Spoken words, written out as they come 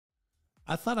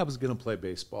I thought I was going to play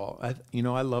baseball. I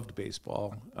loved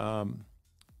baseball.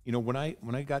 When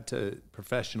I got to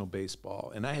professional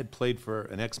baseball, and I had played for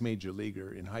an ex-major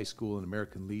leaguer in high school in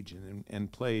American Legion, and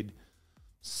played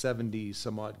 70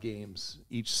 some odd games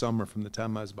each summer from the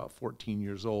time I was about 14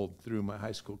 years old through my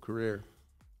high school career.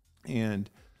 And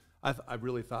I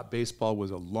really thought baseball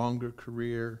was a longer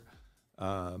career.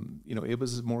 It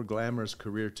was a more glamorous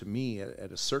career to me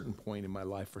at a certain point in my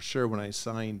life, for sure, when I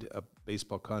signed a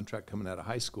baseball contract coming out of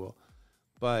high school.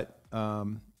 But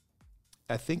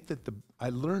I think that I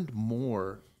learned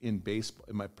more in baseball,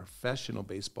 in my professional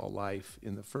baseball life,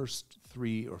 in the first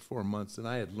 3 or 4 months than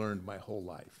I had learned my whole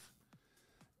life.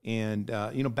 And,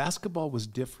 basketball was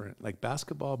different. Like,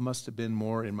 basketball must have been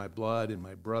more in my blood, and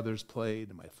my brothers played,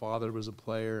 and my father was a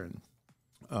player. And,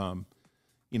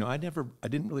 I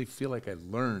didn't really feel like I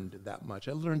learned that much.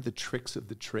 I learned the tricks of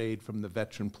the trade from the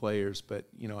veteran players, but,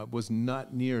 it was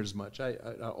not near as much. I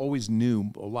always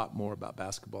knew a lot more about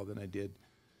basketball than I did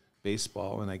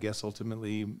baseball. And I guess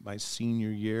ultimately my senior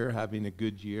year, having a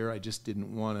good year, I just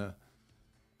didn't want to.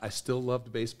 I still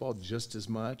loved baseball just as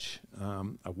much.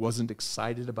 I wasn't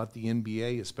excited about the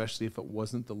NBA, especially if it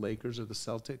wasn't the Lakers or the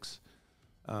Celtics.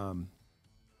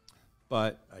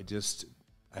 But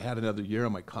I had another year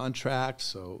on my contract,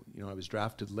 so I was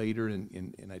drafted later,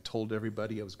 and I told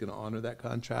everybody I was going to honor that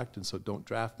contract, and so don't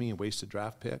draft me and waste a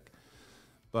draft pick.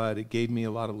 But it gave me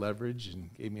a lot of leverage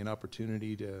and gave me an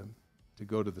opportunity to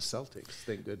go to the Celtics.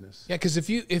 Thank goodness. Yeah, because if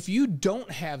you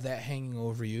don't have that hanging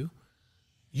over you,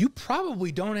 you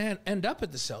probably don't end up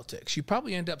at the Celtics. You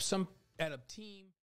probably end up at a team